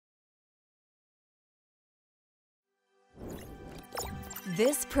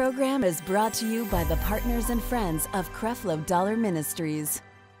This program is brought to you by the partners and friends of Creflo Dollar Ministries.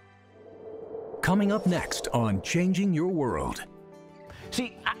 Coming up next on Changing Your World.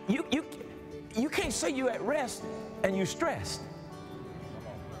 See, you can't say you're at rest and you're stressed.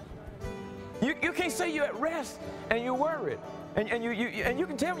 You can't say you're at rest and you're worried. And you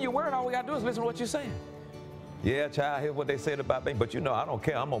can tell me you're worried, all we got to do is listen to what you're saying. Yeah, child, I hear what they said about me, but you know, I don't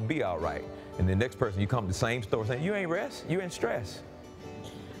care. I'm going to be all right. And the next person, you come to the same store saying, you ain't rest, you're in stress.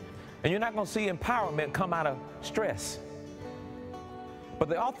 And you're not going to see empowerment come out of stress. But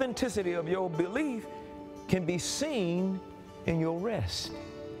the authenticity of your belief can be seen in your rest.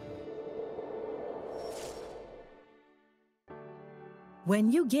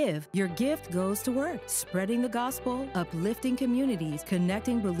 When you give, your gift goes to work, spreading the gospel, uplifting communities,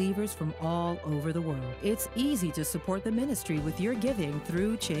 connecting believers from all over the world. It's easy to support the ministry with your giving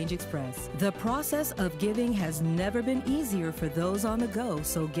through Change Express. The process of giving has never been easier for those on the go,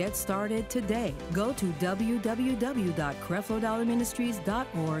 so get started today. Go to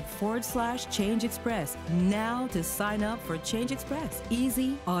www.creflodollarministries.org/Change Express now to sign up for Change Express.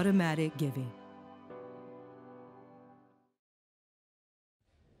 Easy, automatic giving.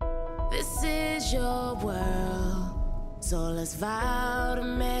 This is your world, so let's vow to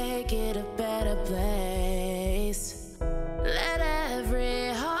make it a better place. Let every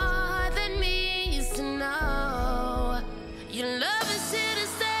heart that needs to know your love is here to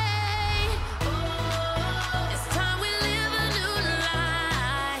stay. It's time we live a new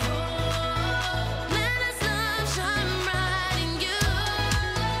life. Let us love shine bright in you.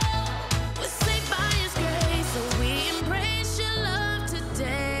 We're saved by His grace, so we embrace your love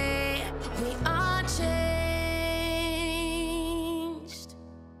today. We are changed.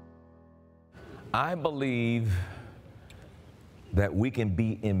 I believe that we can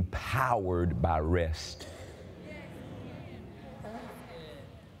be empowered by rest.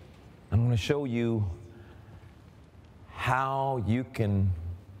 I'm going to show you how you can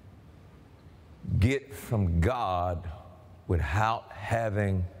get from God without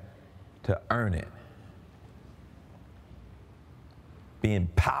having to earn it. Be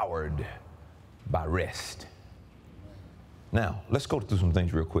empowered by rest. Now, let's go through some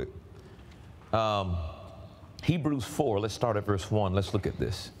things real quick. Hebrews 4, let's start at verse 1. Let's look at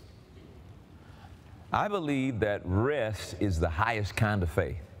this. I believe that rest is the highest kind of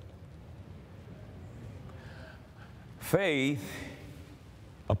faith. Faith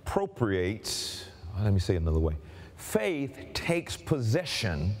appropriates, let me say it another way. Faith takes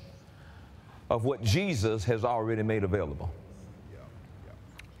possession of what Jesus has already made available.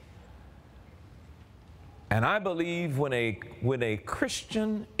 And I believe when a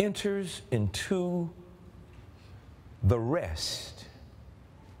Christian enters into the rest,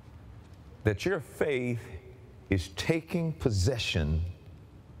 that your faith is taking possession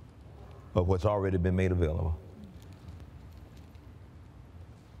of what's already been made available.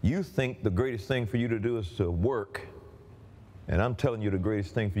 You think the greatest thing for you to do is to work, and I'm telling you the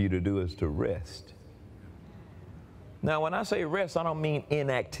greatest thing for you to do is to rest. Now, when I say rest, I don't mean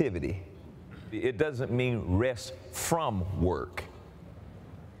inactivity. It doesn't mean rest from work.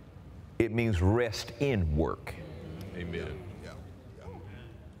 It means rest in work. Amen.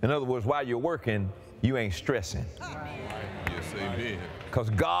 In other words, while you're working, you ain't stressing. Yes, amen. Because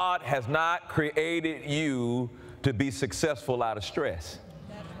God has not created you to be successful out of stress.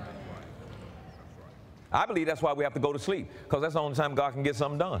 I believe that's why we have to go to sleep, because that's the only time God can get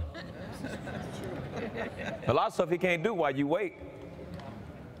something done. A lot of stuff He can't do while you wake.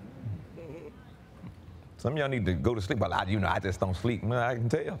 Some of y'all need to go to sleep. Well, I just don't sleep. Well, I can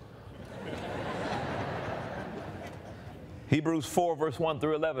tell. Hebrews 4, verse 1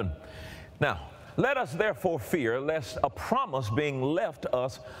 through 11. Now, let us therefore fear, lest a promise being left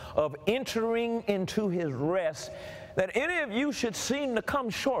us of entering into His rest, that any of you should seem to come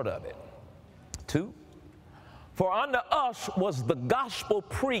short of it. 2, for unto us was the gospel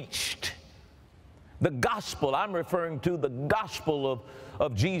preached. The gospel, I'm referring to the gospel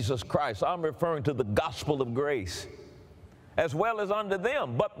of Jesus Christ. I'm referring to the gospel of grace, as well as unto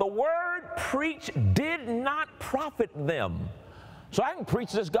them. But the word preached did not profit them. So I can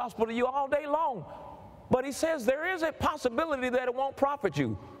preach this gospel to you all day long. But he says there is a possibility that it won't profit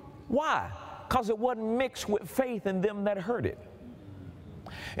you. Why? Because it wasn't mixed with faith in them that heard it.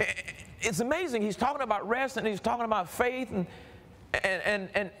 It's amazing. He's talking about rest and he's talking about faith.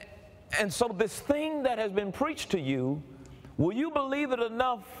 And so this thing that has been preached to you, will you believe it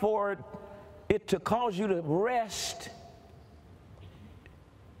enough for it to cause you to rest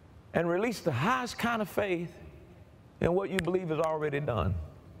and release the highest kind of faith in what you believe is already done?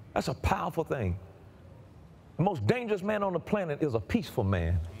 That's a powerful thing. The most dangerous man on the planet is a peaceful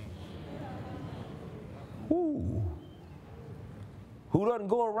man. Ooh. Who doesn't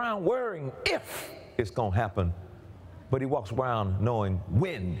go around worrying if it's going to happen, but he walks around knowing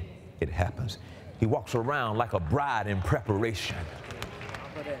when it happens. He walks around like a bride in preparation.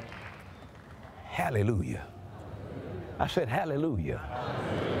 Hallelujah. I said hallelujah.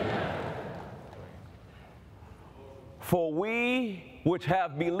 For we which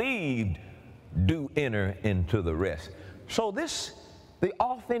have believed do enter into the rest. So the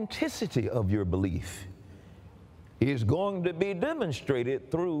authenticity of your belief is going to be demonstrated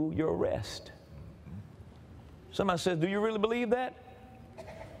through your rest. Somebody says, do you really believe that?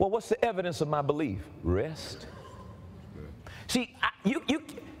 Well, what's the evidence of my belief? Rest. See,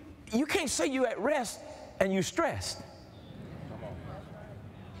 you can't say you're at rest and you're stressed.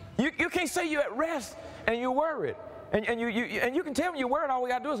 You can't say you're at rest and you're worried. And you can tell me you're worried, all we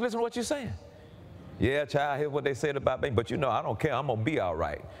got to do is listen to what you're saying. Yeah, child, here's what they said about me, but you know, I don't care, I'm going to be all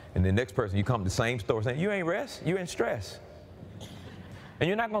right. And the next person, you come to the same story saying, you ain't rest, you in stress. And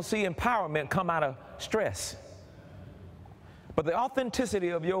you're not going to see empowerment come out of stress. But the authenticity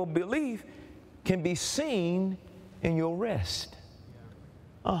of your belief can be seen in your rest.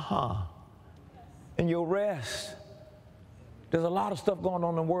 In your rest. There's a lot of stuff going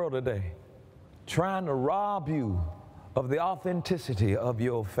on in the world today trying to rob you of the authenticity of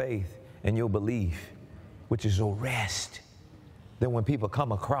your faith and your belief, which is your rest. Then when people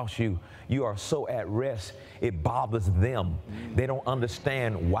come across you, you are so at rest, it bothers them. They don't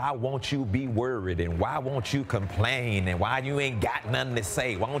understand why won't you be worried and why won't you complain and why you ain't got nothing to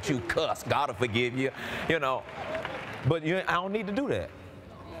say. Why won't you cuss? God will forgive you, you know. But I don't need to do that.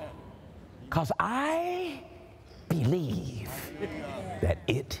 Because I believe that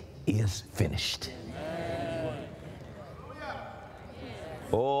it is finished.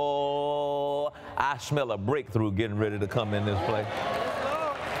 Oh, I smell a breakthrough getting ready to come in this place.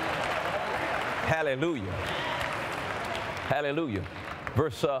 Hallelujah. Hallelujah.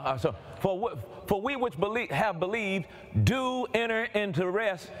 Verse, for we which have believed do enter into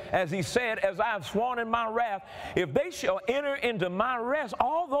rest, as he said, as I have sworn in my wrath, if they shall enter into my rest,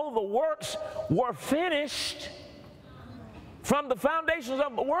 although the works were finished from the foundations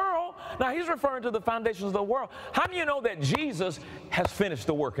of the world. Now, he's referring to the foundations of the world. How do you know that Jesus has finished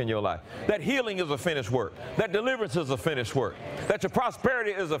the work in your life? That healing is a finished work. That deliverance is a finished work. That your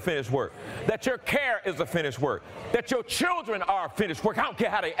prosperity is a finished work. That your care is a finished work. That your children are a finished work. I don't care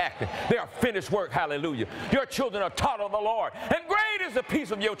how they act. They are finished work. Hallelujah. Your children are taught of the Lord. And great is the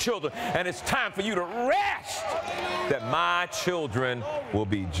peace of your children. And it's time for you to rest. That my children will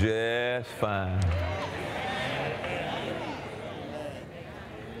be just fine.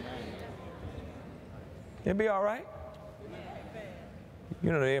 It'll be all right.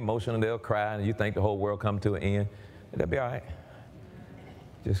 You know, they're emotional, they'll cry, and you think the whole world come to an end. They'll be all right.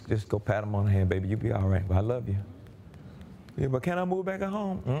 Just go pat them on the hand, baby. You'll be all right. But I love you. Yeah, but can I move back at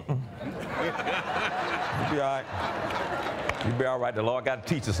home? You'll be all right. You'll be all right. The Lord got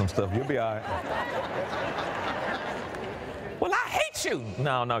to teach us some stuff. You'll be all right. Well, I hate you.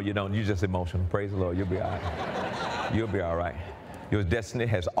 No, you don't. You're just emotional. Praise the Lord. You'll be all right. You'll be all right. Your destiny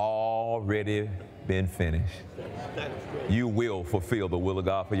has already been finished. You will fulfill the will of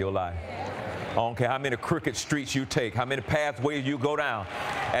God for your life. I don't care how many crooked streets you take, how many pathways you go down.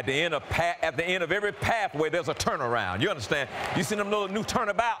 At the end of every pathway, there's a turnaround. You understand? You see them little new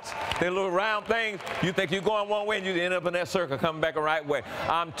turnabouts, they're little round things. You think you're going one way and you end up in that circle coming back the right way.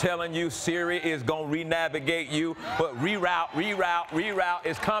 I'm telling you, Siri is going to re-navigate you, but reroute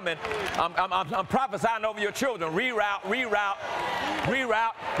is coming. I'm prophesying over your children. Reroute.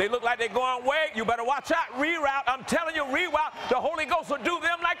 They look like they're going way. You better watch out. Reroute. I'm telling you, reroute. The Holy Ghost will do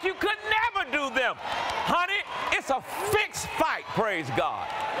them like you could never do them. Honey, it's a fixed fight, praise God.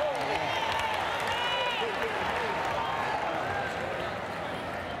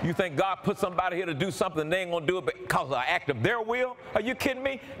 You think God put somebody here to do something, they ain't gonna do it because of an act of their will? Are you kidding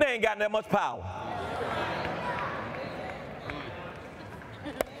me? They ain't got that much power.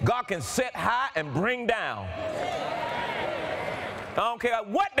 God can set high and bring down. I don't care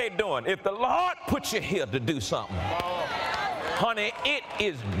what they're doing. If the Lord puts you here to do something, honey, it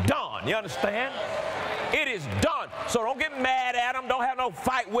is done. You understand? It is done. So don't get mad at them. Don't have no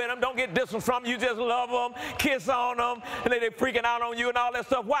fight with them. Don't get distance from them. You just love them, kiss on them, and they're freaking out on you and all that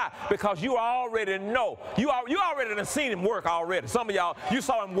stuff. Why? Because you already know. You already done seen him work already. Some of y'all, you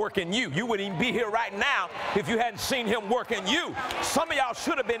saw him work in you. You wouldn't even be here right now if you hadn't seen him work in you. Some of y'all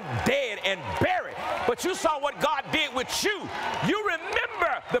should have been dead and buried, but you saw what God did with you. You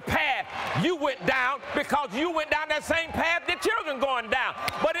remember the path you went down because you went down that same path your children going down.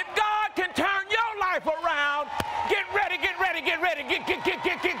 But if God can turn your life around,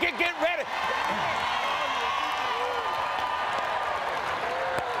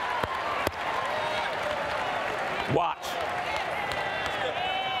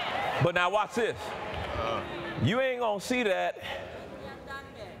 But now watch this. You ain't going to see that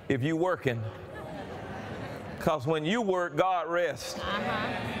if you working. Because when you work, God rests.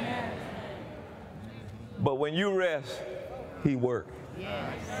 But when you rest, he works.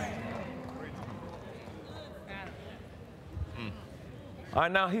 All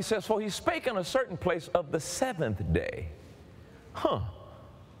right, now he says, for he spake in a certain place of the seventh day.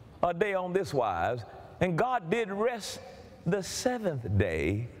 A day on this wise. And God did rest the seventh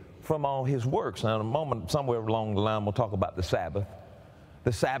day from all his works. Now in a moment, somewhere along the line, we'll talk about the Sabbath.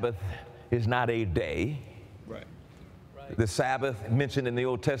 The Sabbath is not a day. Right. The Sabbath mentioned in the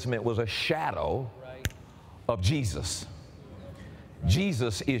Old Testament was a shadow of Jesus.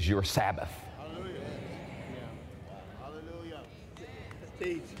 Jesus is your Sabbath.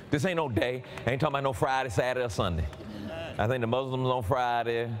 This ain't no day. I ain't talking about no Friday, Saturday, or Sunday. I think the Muslims on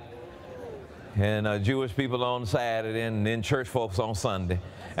Friday, and Jewish people on Saturday, and then church folks on Sunday.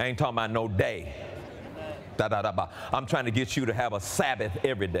 I ain't talking about no day. I'm trying to get you to have a Sabbath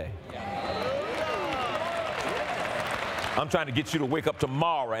every day. I'm trying to get you to wake up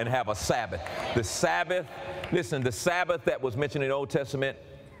tomorrow and have a Sabbath. The Sabbath, listen, the Sabbath that was mentioned in the Old Testament,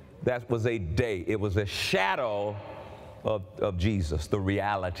 that was a day. It was a shadow of Jesus, the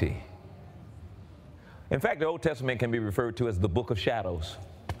reality. In fact, the Old Testament can be referred to as the book of shadows.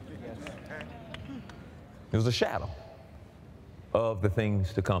 It was a shadow of the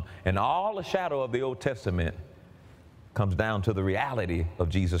things to come. And all the shadow of the Old Testament comes down to the reality of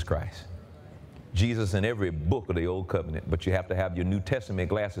Jesus Christ. Jesus in every book of the Old Covenant, but you have to have your New Testament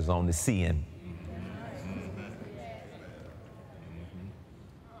glasses on to see him.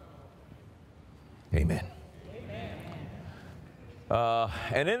 Amen.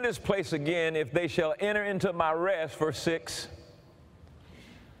 And in this place again, if they shall enter into my rest, verse 6,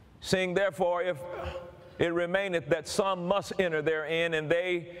 seeing therefore if it remaineth that some must enter therein, and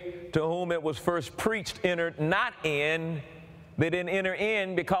they to whom it was first preached entered not in, they didn't enter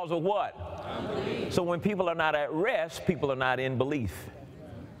in because of what? Unbelief. So when people are not at rest, people are not in belief.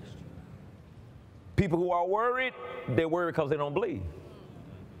 People who are worried, they're worried because they don't believe.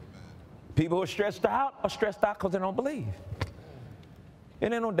 People who are stressed out because they don't believe.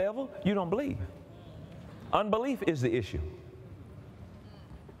 It ain't no devil, you don't believe. Unbelief is the issue.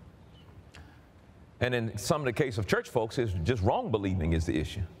 And in some of the case of church folks, it's just wrong believing is the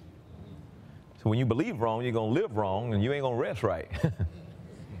issue. So when you believe wrong, you're going to live wrong, and you ain't going to rest right.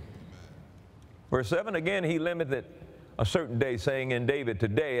 Verse 7, again, he limited a certain day, saying in David,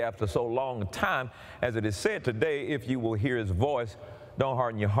 today, after so long a time, as it is said today, if you will hear his voice, don't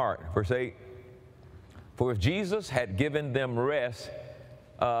harden your heart. Verse 8, for if Jesus had given them rest,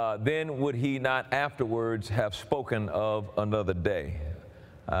 then would he not afterwards have spoken of another day?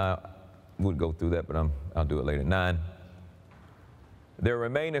 We'll go through that, but I'll do it later. 9, there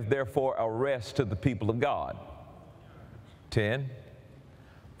remaineth therefore a rest to the people of God. 10,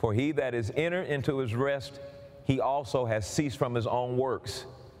 for he that is entered into his rest, he also has ceased from his own works,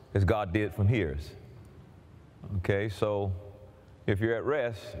 as God did from his. Okay, so if you're at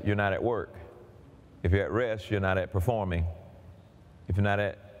rest, you're not at work. If you're at rest, you're not at performing. If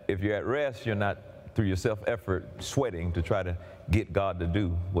you're at rest, you're not through your self-effort sweating to try to get God to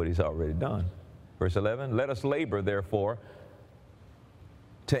do what he's already done. Verse 11, let us labor therefore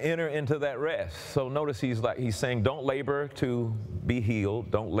to enter into that rest. So notice he's saying don't labor to be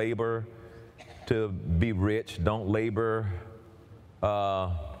healed, don't labor to be rich, don't labor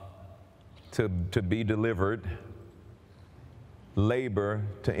to be delivered. Labor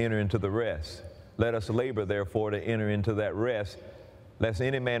to enter into the rest. Let us labor therefore to enter into that rest, lest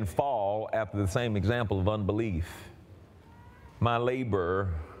any man fall after the same example of unbelief. My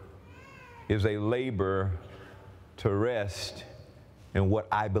labor is a labor to rest in what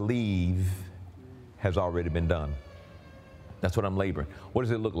I believe has already been done. That's what I'm laboring. What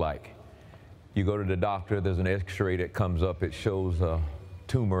does it look like? You go to the doctor, there's an x-ray that comes up, it shows a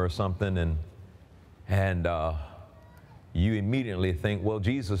tumor or something, and you immediately think, well,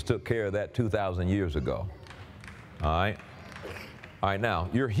 Jesus took care of that 2,000 years ago. All right? All right, now,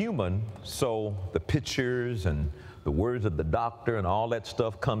 you're human, so the pictures and the words of the doctor and all that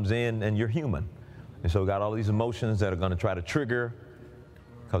stuff comes in, and you're human. And so we got all these emotions that are going to try to trigger,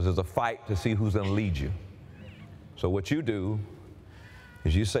 because there's a fight to see who's going to lead you. So what you do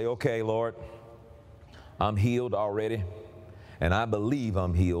is you say, okay, Lord, I'm healed already, and I believe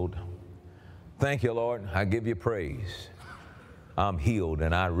I'm healed. Thank you, Lord. I give you praise. I'm healed,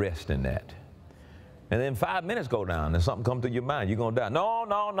 and I rest in that. And then 5 minutes go down, and something comes to your mind. You're going to die. No,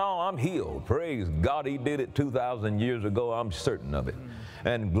 I'm healed. Praise God, he did it 2,000 years ago. I'm certain of it.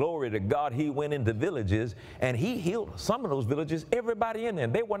 And glory to God, he went into villages and he healed some of those villages, everybody in there.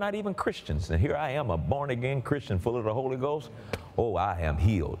 They were not even Christians. And here I am, a born-again Christian full of the Holy Ghost. Oh, I am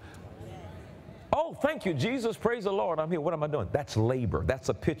healed. Oh, thank you, Jesus. Praise the Lord. I'm here. What am I doing? That's labor. That's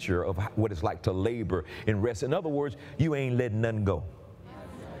a picture of what it's like to labor in rest. In other words, you ain't letting nothing go.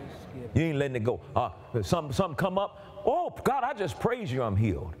 You ain't letting it go. Some come up. Oh, God, I just praise you. I'm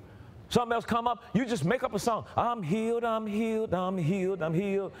healed. Something else come up, you just make up a song. I'm healed, I'm healed, I'm healed, I'm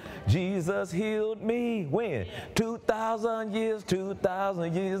healed. Jesus healed me. When? 2,000 years,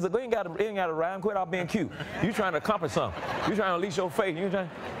 2,000 years ago. You ain't got to rhyme. Quit out being cute. You trying to accomplish something. You trying to release your faith. You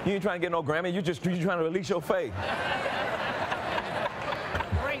ain't trying to get no Grammy. You trying to release your faith.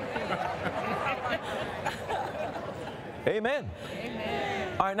 Amen.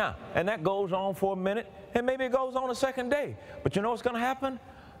 Amen. All right, now, and that goes on for a minute, and maybe it goes on a second day. But you know what's going to happen?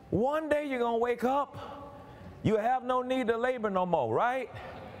 One day you're going to wake up, you have no need to labor no more, right?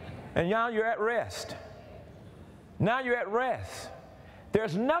 And now you're at rest. Now you're at rest.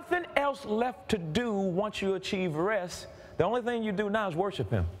 There's nothing else left to do once you achieve rest. The only thing you do now is worship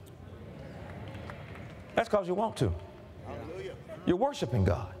Him. That's because you want to. Hallelujah. You're worshiping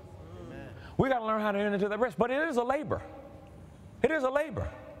God. Amen. We got to learn how to enter into that rest, but it is a labor. It is a labor.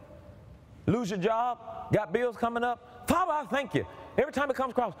 Lose your job, got bills coming up. Father, I thank you. Every time it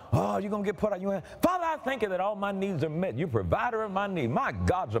comes across, oh, you're going to get put out your hand. Father, I thank you that all my needs are met. You're provider of my need. My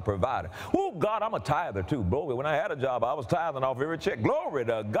God's a provider. Oh, God, I'm a tither too. Glory. When I had a job, I was tithing off every check. Glory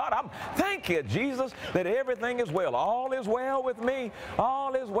to God. Thank you, Jesus, that everything is well. All is well with me.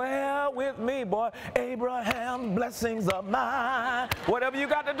 All is well with me, boy. Abraham's blessings are mine. Whatever you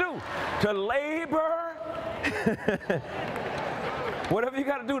got to do to labor. Whatever you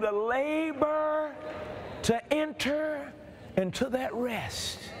got to do to labor, to enter into that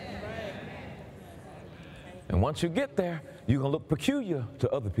rest. And once you get there, you're going to look peculiar to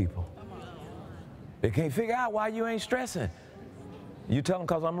other people. They can't figure out why you ain't stressing. You tell them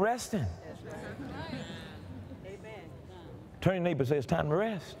because I'm resting. Turn your neighbor and say it's time to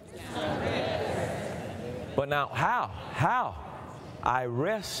rest. But now how? How? I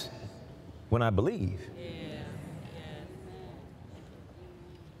rest when I believe.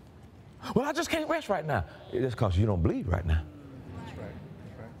 Well, I just can't rest right now. It's because you don't believe right now. That's right.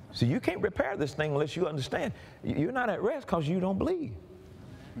 That's right. See, you can't repair this thing unless you understand. You're not at rest because you don't believe.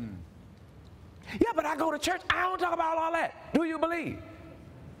 Yeah, but I go to church. I don't talk about all that. Do you believe?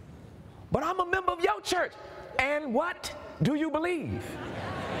 But I'm a member of your church. And what do you believe?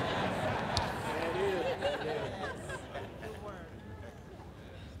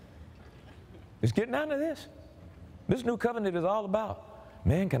 It's getting down to this. This new covenant is all about,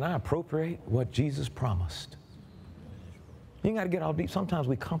 man, can I appropriate what Jesus promised? You ain't got to get all deep. Sometimes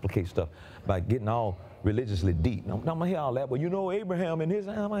we complicate stuff by getting all religiously deep. No, I'm going to hear all that. Well, you know Abraham and his,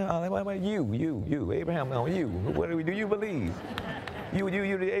 you, Abraham, no, you. What do you believe? You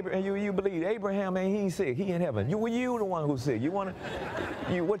believe Abraham and he ain't sick. He in heaven. You the one who's sick. You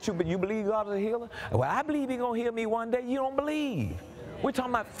believe God is a healer? Well, I believe He's going to heal me one day. You don't believe. We're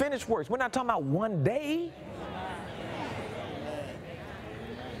talking about finished works. We're not talking about one day.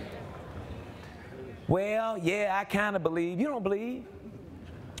 Well, yeah, I kind of believe. You don't believe.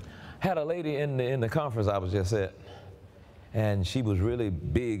 Had a lady in the conference I was just at, and she was really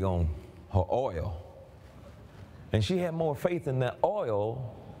big on her oil. And she had more faith in that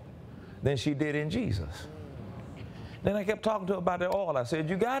oil than she did in Jesus. Then I kept talking to her about the oil. I said,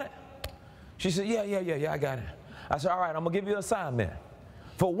 you got it? She said, yeah, I got it. I said, all right, I'm going to give you an assignment.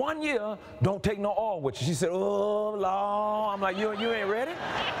 For 1 year, don't take no oil with you. She said, oh, Lord. I'm like, you ain't ready?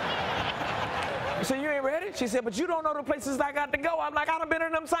 I said, you ain't ready? She said, but you don't know the places I got to go. I'm like, I done been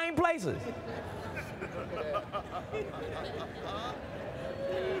in them same places.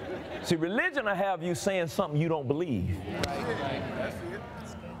 See, religion will have you saying something you don't believe.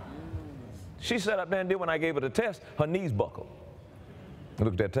 She sat up there and did when I gave her the test, her knees buckled. I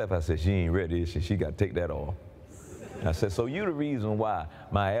looked at Taffi, I said, she ain't ready, is she? She got to take that off. I said, so you the reason why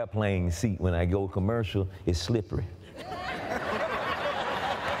my airplane seat when I go commercial is slippery.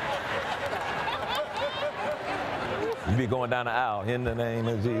 You be going down the aisle, in the name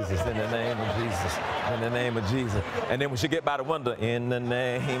of Jesus, in the name of Jesus, in the name of Jesus. And then when she get by the window, in the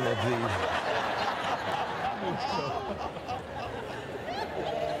name of Jesus.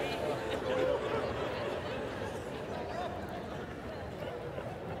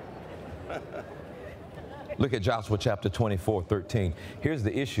 Look at Joshua chapter 24:13. Here's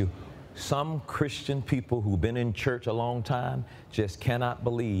the issue. Some Christian people who've been in church a long time just cannot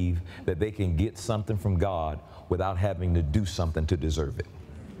believe that they can get something from God without having to do something to deserve it.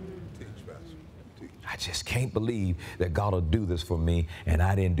 I just can't believe that God will do this for me, and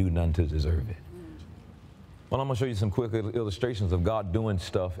I didn't do nothing to deserve it. Well, I'm going to show you some quick illustrations of God doing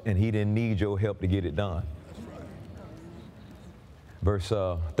stuff, and he didn't need your help to get it done. Verse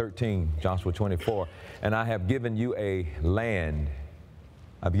 13, Joshua 24, and I have given you a land.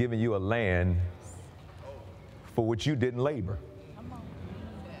 I've given you a land for which you didn't labor.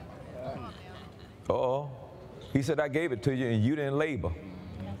 Uh-oh. He said, I gave it to you and you didn't labor.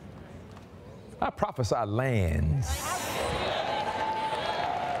 I prophesy lands.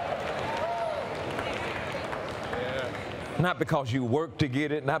 Not because you worked to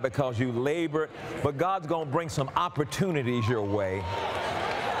get it, not because you labored, but God's going to bring some opportunities your way.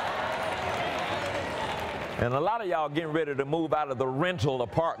 And a lot of y'all getting ready to move out of the rental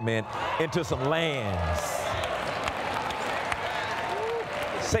apartment into some lands.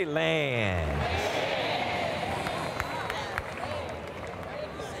 Say land.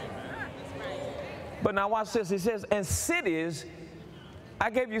 But now watch this. He says, and cities,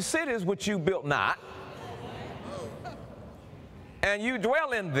 I gave you cities which you built not, and you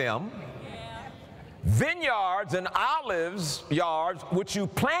dwell in them, vineyards and olives yards which you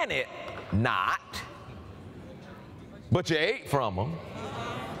planted not, but you ate from them.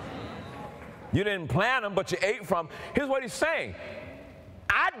 You didn't plant them, but you ate from them. Here's what he's saying.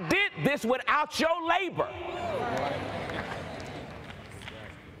 I did this without your labor.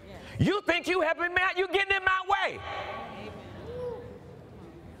 You think you helping me out, you getting in my way.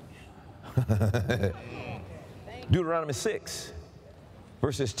 Deuteronomy 6,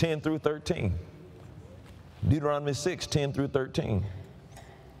 verses 10 through 13. Deuteronomy 6, 10 through 13.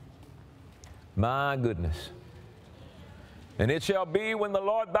 My goodness. And it shall be when the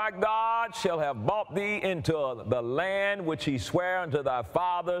Lord thy God shall have brought thee into the land which he sware unto thy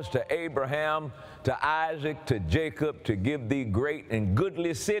fathers, to Abraham, to Isaac, to Jacob, to give thee great and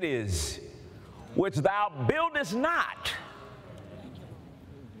goodly cities, which thou buildest not,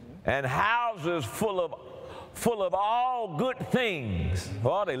 and houses full of all good things.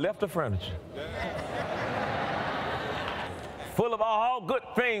 Oh, they left the furniture. Full of all good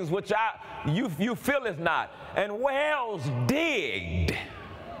things which you fillest not, and wells digged,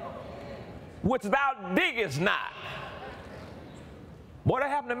 which thou diggest not. What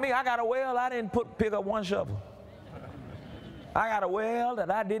happened to me? I got a well, I didn't pick up one shovel. I got a well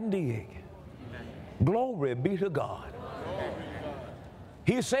that I didn't dig. Glory be to God.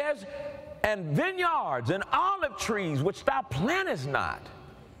 He says, and vineyards and olive trees which thou plantest not.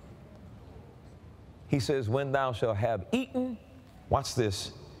 He says, when thou shalt have eaten, watch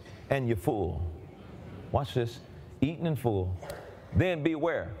this, and you're full. Watch this, eaten and full. Then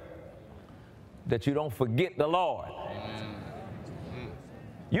beware that you don't forget the Lord.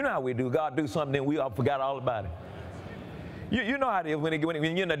 You know how we do. God do something, then we all forgot all about it. You know how it is when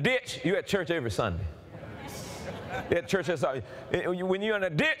you're in a ditch, you're at church every Sunday. At church, when you're in a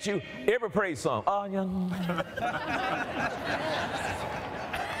ditch, every praise song. Oh,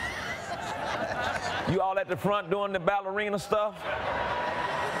 you all at the front doing the ballerina stuff.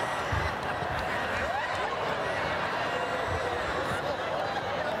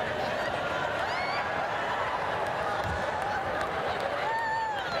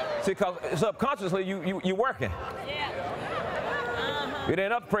 See, because subconsciously you're working. It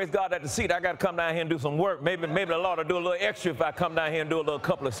ain't up to praise God at the seat. I got to come down here and do some work. Maybe the Lord will do a little extra if I come down here and do a little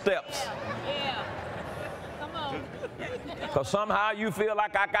couple of steps. Yeah. Come on. Because somehow you feel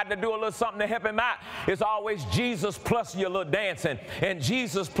like I got to do a little something to help him out. It's always Jesus plus your little dancing, and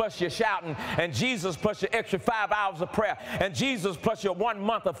Jesus plus your shouting, and Jesus plus your extra 5 hours of prayer, and Jesus plus your 1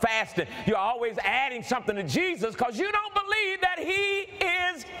 month of fasting. You're always adding something to Jesus because you don't believe that he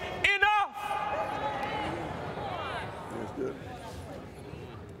is enough. That's good.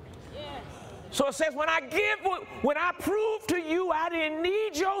 So it says, when I prove to you I didn't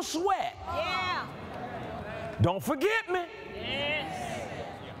need your sweat. Yeah. Don't forget me. Yes.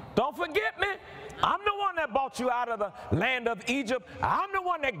 Don't forget me. I'm the one that brought you out of the land of Egypt. I'm the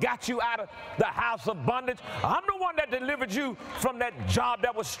one that got you out of the house of bondage. I'm the one that delivered you from that job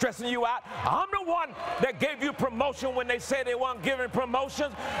that was stressing you out. I'm the one that gave you promotion when they said they weren't giving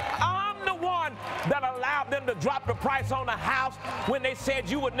promotions. I'm the one that allowed them to drop the price on the house when they said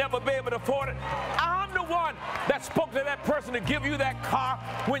you would never be able to afford it. I'm the one that spoke to that person to give you that car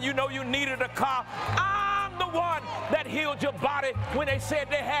when you know you needed a car. I'm the one that healed your body when they said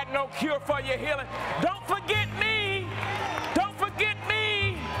they had no cure for your healing. Don't